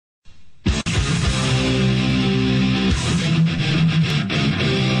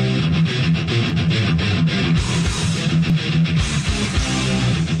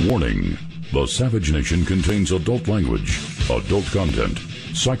The Savage Nation contains adult language, adult content,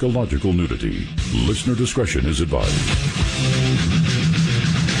 psychological nudity. Listener discretion is advised.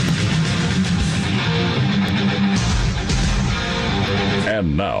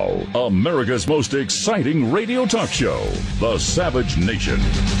 And now, America's most exciting radio talk show, The Savage Nation.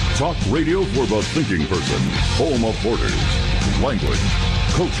 Talk radio for the thinking person, home of borders, language,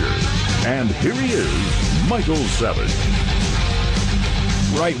 culture. And here he is, Michael Savage.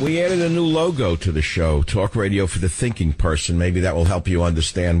 Right, we added a new logo to the show, Talk Radio for the Thinking Person. Maybe that will help you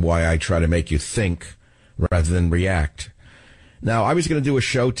understand why I try to make you think rather than react. Now, I was going to do a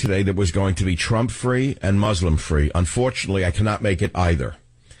show today that was going to be Trump-free and Muslim-free. Unfortunately, I cannot make it either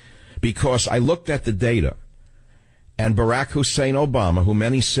because I looked at the data, and Barack Hussein Obama, who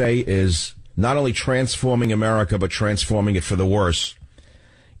many say is not only transforming America but transforming it for the worse,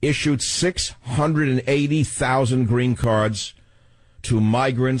 issued 680,000 green cards to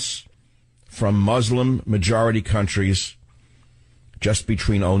migrants from Muslim-majority countries just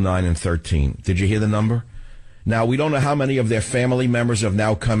between 09 and 13. Did you hear the number? Now, we don't know how many of their family members have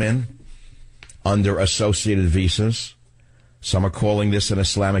now come in under associated visas. Some are calling this an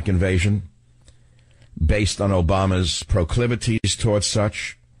Islamic invasion based on Obama's proclivities towards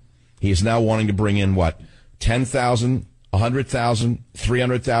such. He is now wanting to bring in, 10,000, 100,000,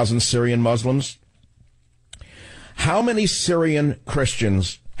 300,000 Syrian Muslims? How many Syrian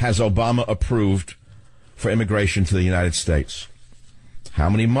Christians has Obama approved for immigration to the United States? How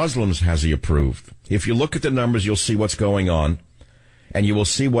many Muslims has he approved? If you look at the numbers, you'll see what's going on, and you will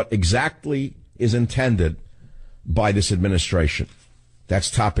see what exactly is intended by this administration. That's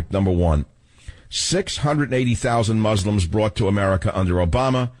topic number one. 680,000 Muslims brought to America under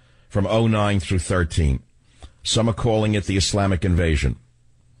Obama from 09 through 13. Some are calling it the Islamic invasion,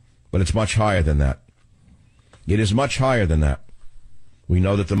 but it's much higher than that. It is much higher than that. We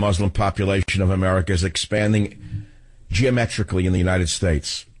know that the Muslim population of America is expanding geometrically in the United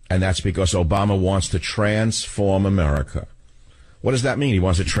States, and that's because Obama wants to transform America. What does that mean? He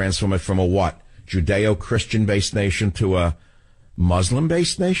wants to transform it from a what? Judeo-Christian-based nation to a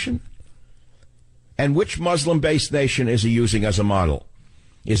Muslim-based nation? And which Muslim-based nation is he using as a model?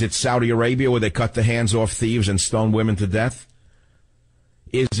 Is it Saudi Arabia, where they cut the hands off thieves and stone women to death?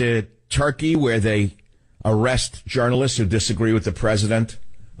 Is it Turkey, where they arrest journalists who disagree with the president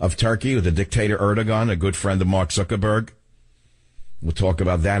of Turkey, with the dictator Erdogan, a good friend of Mark Zuckerberg? We'll talk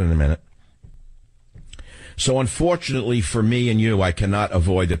about that in a minute. So unfortunately for me and you, I cannot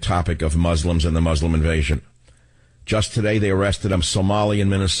avoid the topic of Muslims and the Muslim invasion. Just today, they arrested a Somali in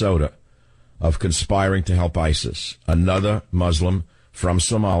Minnesota of conspiring to help ISIS. Another Muslim from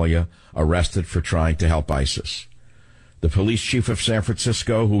Somalia arrested for trying to help ISIS. The police chief of San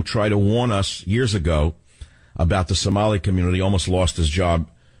Francisco, who tried to warn us years ago about the Somali community, almost lost his job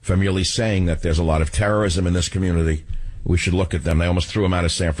for merely saying that there's a lot of terrorism in this community. We should look at them. They almost threw him out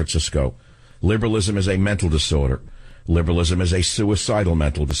of San Francisco. Liberalism is a mental disorder. Liberalism is a suicidal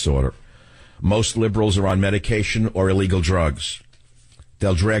mental disorder. Most liberals are on medication or illegal drugs.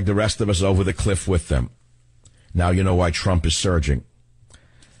 They'll drag the rest of us over the cliff with them. Now you know why Trump is surging.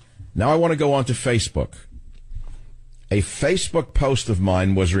 Now I want to go on to Facebook. A Facebook post of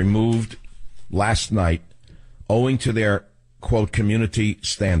mine was removed last night owing to their, quote, community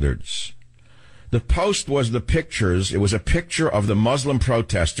standards. The post was the pictures. It was a picture of the Muslim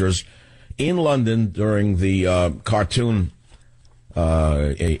protesters in London during the cartoon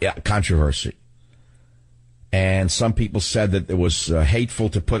controversy. And some people said that it was hateful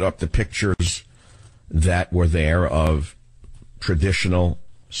to put up the pictures that were there of traditional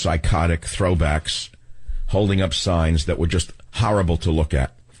psychotic throwbacks holding up signs that were just horrible to look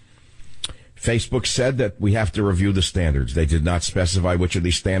at. Facebook said that we have to review the standards. They did not specify which of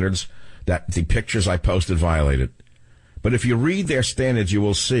these standards that the pictures I posted violated. But if you read their standards, you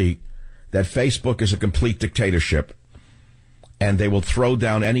will see that Facebook is a complete dictatorship, and they will throw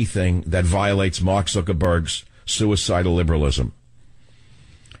down anything that violates Mark Zuckerberg's suicidal liberalism.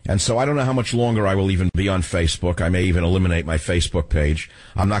 And so I don't know how much longer I will even be on Facebook. I may even eliminate my Facebook page.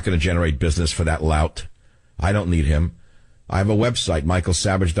 I'm not going to generate business for that lout. I don't need him. I have a website,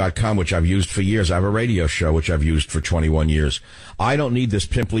 michaelsavage.com, which I've used for years. I have a radio show, which I've used for 21 years. I don't need this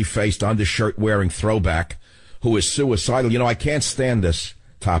pimply-faced, undershirt-wearing throwback who is suicidal. You know, I can't stand this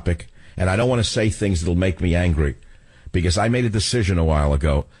topic, and I don't want to say things that'll make me angry, because I made a decision a while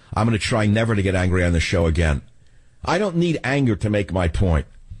ago. I'm going to try never to get angry on the show again. I don't need anger to make my point.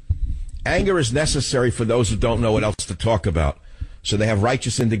 Anger is necessary for those who don't know what else to talk about, so they have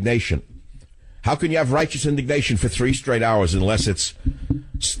righteous indignation. How can you have righteous indignation for 3 straight hours unless it's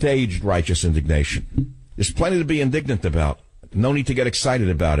staged righteous indignation? There's plenty to be indignant about. No need to get excited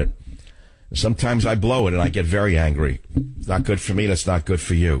about it. Sometimes I blow it and I get very angry. It's not good for me, that's not good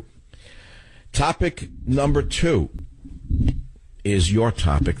for you. Topic number 2 is your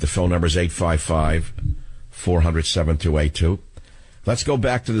topic. The phone number is 855-400-7282. Let's go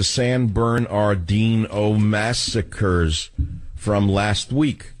back to the San Bernardino massacres from last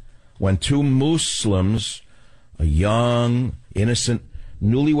week when 2 Muslims, a young, innocent,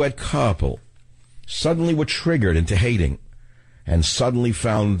 newlywed couple, suddenly were triggered into hating and suddenly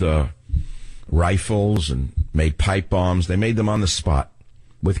found rifles and made pipe bombs. They made them on the spot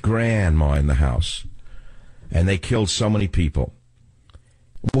with grandma in the house. And they killed so many people.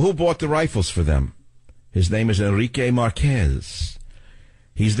 Well, who bought the rifles for them? His name is Enrique Marquez.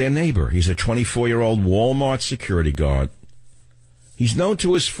 He's their neighbor. He's a 24-year-old Walmart security guard. He's known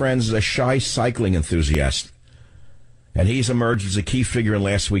to his friends as a shy cycling enthusiast. And he's emerged as a key figure in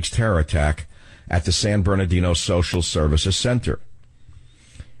last week's terror attack at the San Bernardino Social Services Center.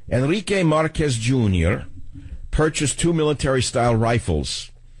 Enrique Marquez Jr. purchased 2 military-style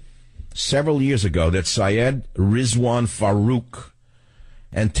rifles several years ago that Syed Rizwan Farouk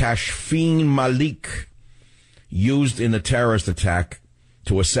and Tashfeen Malik used in the terrorist attack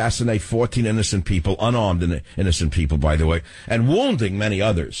to assassinate 14 innocent people, unarmed innocent people, by the way, and wounding many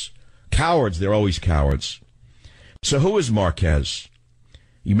others. Cowards, they're always cowards. So who is Marquez?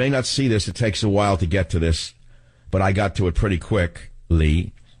 You may not see this. It takes a while to get to this, but I got to it pretty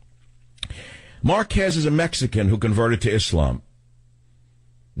quickly. Marquez is a Mexican who converted to Islam.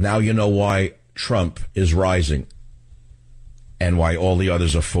 Now you know why Trump is rising and why all the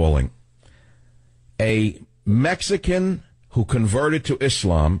others are falling. A Mexican who converted to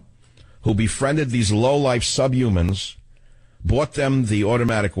Islam, who befriended these low-life subhumans, bought them the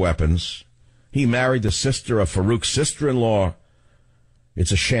automatic weapons. He married the sister of Farouk's sister-in-law.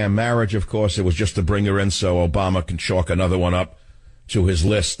 It's a sham marriage, of course. It was just to bring her in so Obama can chalk another one up to his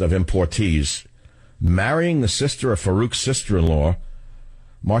list of importees. Marrying the sister of Farouk's sister-in-law,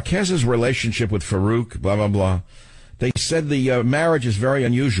 Marquez's relationship with Farouk, blah, blah, blah. They said the marriage is very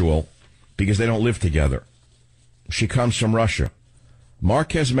unusual because they don't live together. She comes from Russia.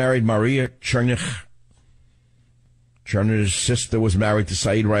 Marquez married Maria Chernich. Chernich's sister was married to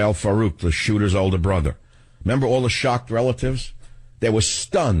Saeed Rael Farouk, the shooter's older brother. Remember all the shocked relatives? They were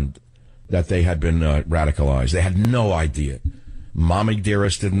stunned that they had been radicalized. They had no idea. Mommy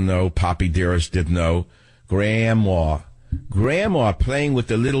Dearest didn't know. Poppy Dearest didn't know. Grandma playing with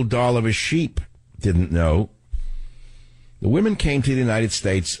the little doll of a sheep didn't know. The women came to the United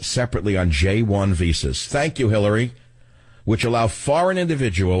States separately on J-1 visas. Thank you, Hillary. Which allow foreign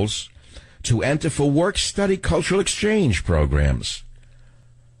individuals to enter for work, study, cultural exchange programs.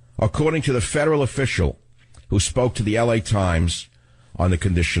 According to the federal official who spoke to the LA Times on the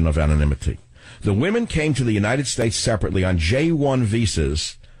condition of anonymity. The women came to the United States separately on J-1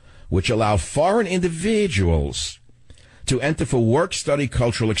 visas, which allow foreign individuals to enter for work, study,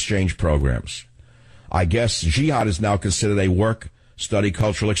 cultural exchange programs. I guess jihad is now considered a work, study,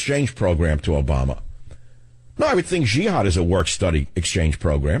 cultural exchange program to Obama. No, I would think jihad is a work, study, exchange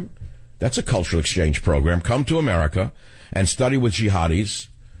program. That's a cultural exchange program. Come to America and study with jihadis,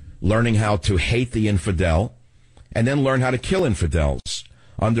 learning how to hate the infidel, and then learn how to kill infidels.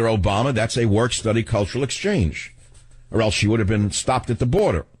 Under Obama, that's a work, study, cultural exchange. Or else she would have been stopped at the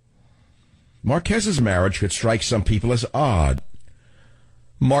border. Marquez's marriage could strike some people as odd.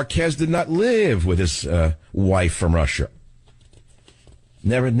 Marquez did not live with his wife from Russia.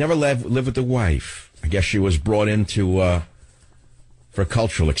 Never lived with the wife. I guess she was brought into for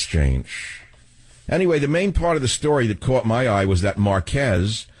cultural exchange. Anyway, the main part of the story that caught my eye was that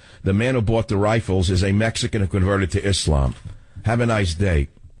Marquez, the man who bought the rifles, is a Mexican who converted to Islam. Have a nice day.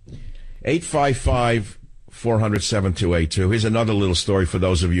 855-400-7282. Here's another little story for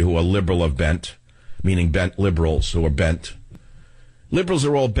those of you who are liberal of bent, meaning bent liberals who are bent. Liberals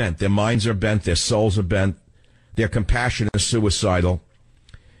are all bent. Their minds are bent. Their souls are bent. Their compassion is suicidal.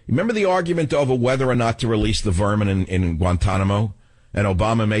 Remember the argument over whether or not to release the vermin in Guantanamo? And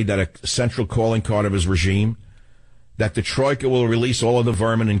Obama made that a central calling card of his regime? That the Troika will release all of the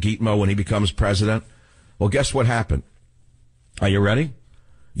vermin in Gitmo when he becomes president? Well, guess what happened? Are you ready?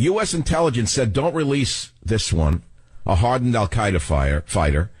 U.S. intelligence said don't release this one, a hardened al-Qaeda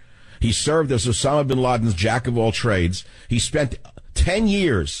fighter. He served as Osama bin Laden's jack of all trades. He spent 10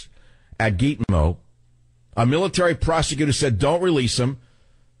 years at Gitmo. A military prosecutor said don't release him.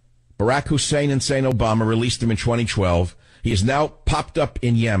 Barack Hussein and Hussein Obama released him in 2012. He has now popped up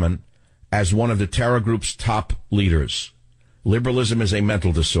in Yemen as one of the terror group's top leaders. Liberalism is a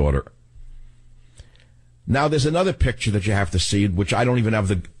mental disorder. Now, there's another picture that you have to see, which I don't even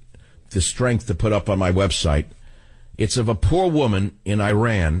have the strength to put up on my website. It's of a poor woman in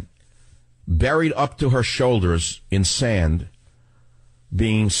Iran buried up to her shoulders in sand,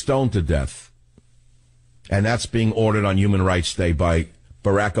 being stoned to death. And that's being ordered on Human Rights Day by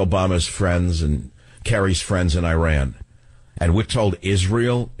Barack Obama's friends and Kerry's friends in Iran. And we're told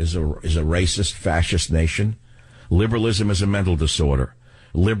Israel is a racist, fascist nation. Liberalism is a mental disorder.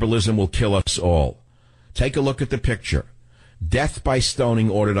 Liberalism will kill us all. Take a look at the picture. Death by stoning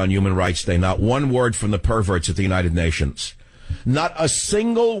ordered on Human Rights Day. Not one word from the perverts at the United Nations. Not a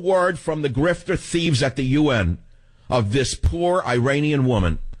single word from the grifter thieves at the UN of this poor Iranian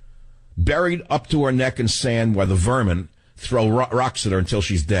woman buried up to her neck in sand where the vermin throw rocks at her until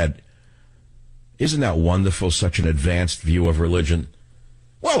she's dead. Isn't that wonderful, such an advanced view of religion?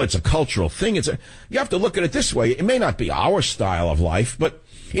 Well, it's a cultural thing. You have to look at it this way. It may not be our style of life, but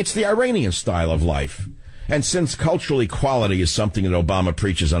it's the Iranian style of life. And since cultural equality is something that Obama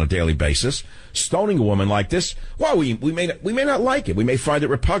preaches on a daily basis, stoning a woman like this, well, we may not like it. We may find it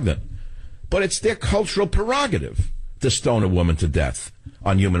repugnant. But it's their cultural prerogative to stone a woman to death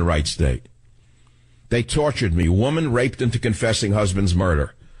on Human Rights Day. They tortured me. Woman raped into confessing husband's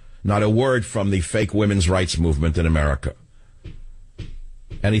murder. Not a word from the fake women's rights movement in America.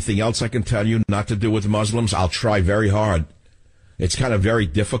 Anything else I can tell you not to do with Muslims? I'll try very hard. It's kind of very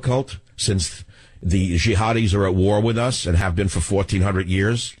difficult since the jihadis are at war with us and have been for 1,400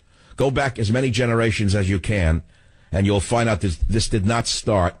 years. Go back as many generations as you can, and you'll find out this did not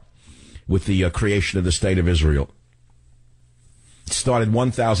start with the creation of the State of Israel. It started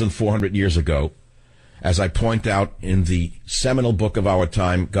 1,400 years ago, as I point out in the seminal book of our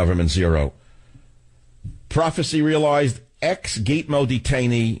time, Government Zero. Prophecy realized, ex-Gitmo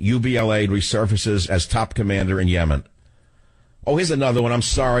detainee UBL-8 resurfaces as top commander in Yemen. Oh, here's another one. I'm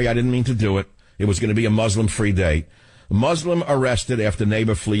sorry, I didn't mean to do it. It was going to be a Muslim-free day. Muslim arrested after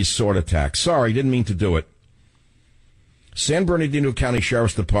neighbor flees sword attack. Sorry, didn't mean to do it. San Bernardino County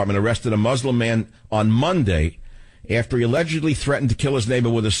Sheriff's Department arrested a Muslim man on Monday after he allegedly threatened to kill his neighbor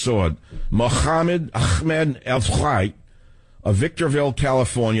with a sword. Mohammed Ahmed El-Frai of Victorville,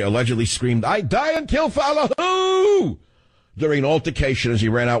 California, allegedly screamed, "I die and kill for Allah!" during an altercation as he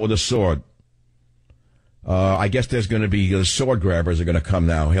ran out with a sword. I guess there's going to be the sword grabbers are going to come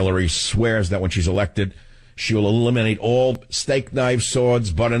now. Hillary swears that when she's elected, she will eliminate all steak knives,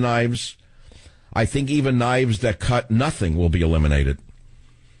 swords, butter knives. I think even knives that cut nothing will be eliminated.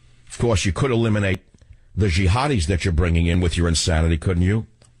 Of course, you could eliminate the jihadis that you're bringing in with your insanity, couldn't you?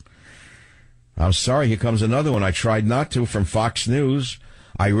 I'm sorry, here comes another one. I tried not to, from Fox News.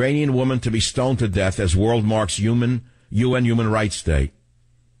 Iranian woman to be stoned to death as world marks UN Human Rights Day.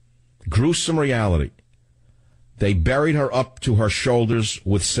 Gruesome reality. They buried her up to her shoulders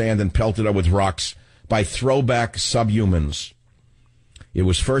with sand and pelted her with rocks by throwback subhumans. It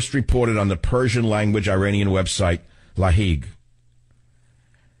was first reported on the Persian-language Iranian website, Lahig.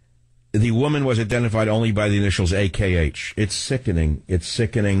 The woman was identified only by the initials AKH. It's sickening. It's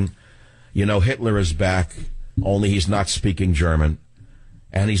sickening. You know, Hitler is back, only he's not speaking German.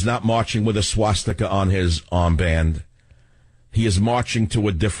 And he's not marching with a swastika on his armband. He is marching to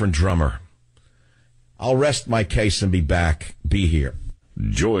a different drummer. I'll rest my case and be back. Be here.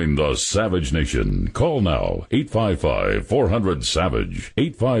 Join the Savage Nation. Call now, 855-400-SAVAGE,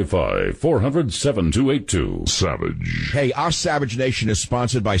 855-400-7282. Savage. Hey, our Savage Nation is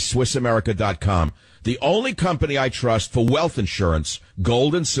sponsored by SwissAmerica.com, the only company I trust for wealth insurance,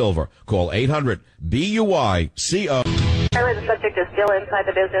 gold and silver. Call 800-BUICO. The subject is still inside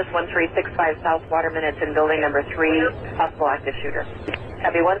the business, 1365 South Waterman. It's in building number 3, possible active shooter.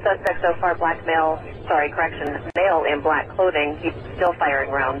 Copy, one suspect so far, male in black clothing. He's still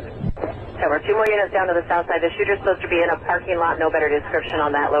firing rounds. Cover 2 more units down to the south side. The shooter's supposed to be in a parking lot. No better description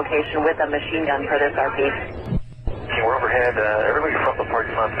on that location with a machine gun for this RP. We're overhead. Everybody from the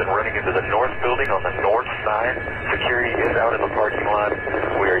parking lot's been running into the north building on the north side. Security is out in the parking lot.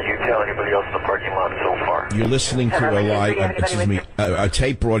 Where you tell anybody else in the parking lot so far? You're listening to a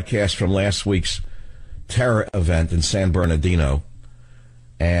tape broadcast from last week's terror event in San Bernardino.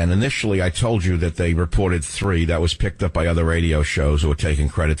 And initially I told you that they reported 3. That was picked up by other radio shows who were taking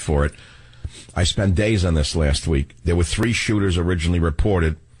credit for it. I spent days on this last week. There were 3 shooters originally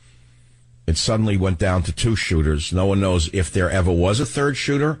reported. It suddenly went down to 2 shooters. No one knows if there ever was a 3rd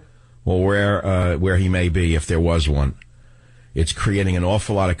shooter or where he may be if there was one. It's creating an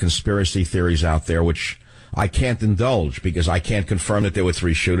awful lot of conspiracy theories out there, which I can't indulge because I can't confirm that there were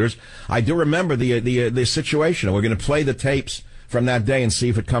 3 shooters. I do remember the situation, and we're going to play the tapes from that day and see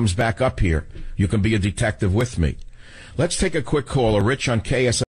if it comes back up here. You can be a detective with me. Let's take a quick call. Rich on KS.